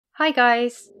Hi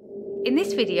guys! In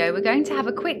this video we're going to have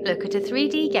a quick look at a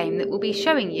 3D game that will be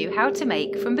showing you how to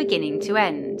make from beginning to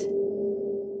end.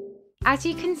 As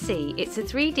you can see, it's a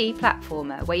 3D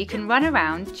platformer where you can run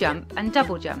around, jump and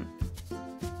double jump.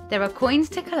 There are coins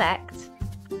to collect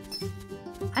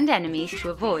and enemies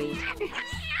to avoid.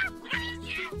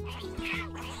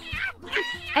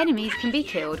 Enemies can be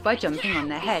killed by jumping on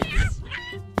their heads.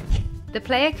 The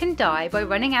player can die by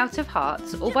running out of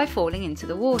hearts or by falling into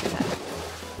the water.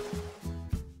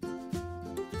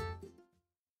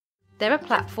 There are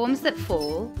platforms that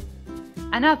fall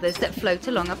and others that float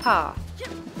along a path.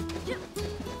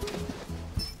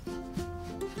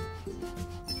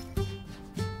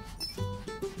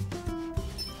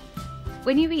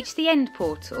 When you reach the end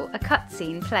portal, a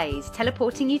cutscene plays,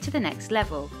 teleporting you to the next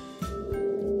level.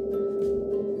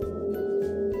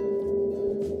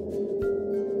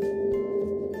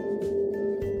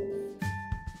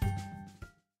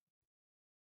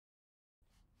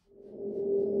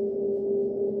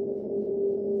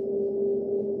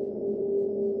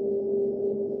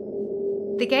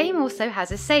 The game also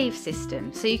has a save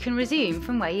system, so you can resume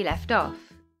from where you left off.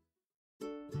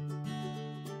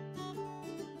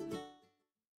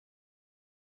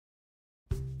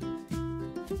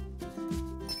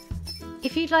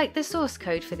 If you'd like the source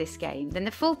code for this game, then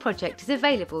the full project is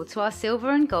available to our silver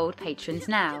and gold patrons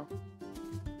now.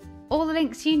 All the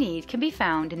links you need can be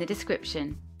found in the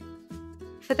description.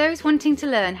 For those wanting to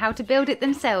learn how to build it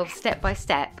themselves step by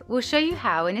step, we'll show you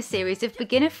how in a series of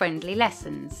beginner-friendly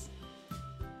lessons.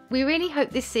 We really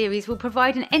hope this series will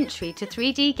provide an entry to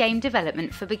 3D game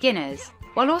development for beginners,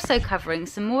 while also covering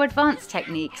some more advanced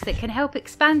techniques that can help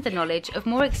expand the knowledge of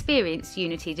more experienced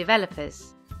Unity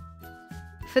developers.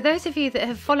 For those of you that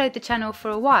have followed the channel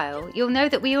for a while, you'll know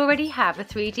that we already have a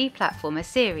 3D platformer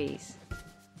series.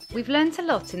 We've learnt a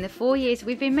lot in the 4 years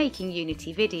we've been making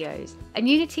Unity videos, and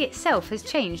Unity itself has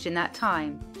changed in that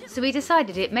time, so we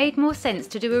decided it made more sense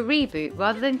to do a reboot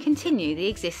rather than continue the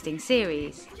existing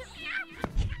series.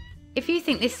 If you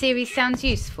think this series sounds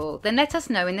useful, then let us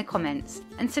know in the comments,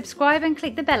 and subscribe and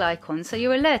click the bell icon so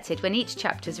you're alerted when each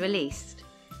chapter's released.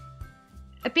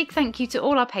 A big thank you to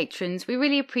all our patrons, we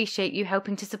really appreciate you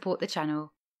helping to support the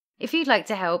channel. If you'd like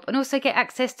to help and also get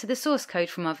access to the source code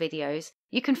from our videos,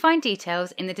 you can find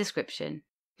details in the description.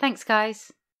 Thanks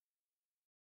guys!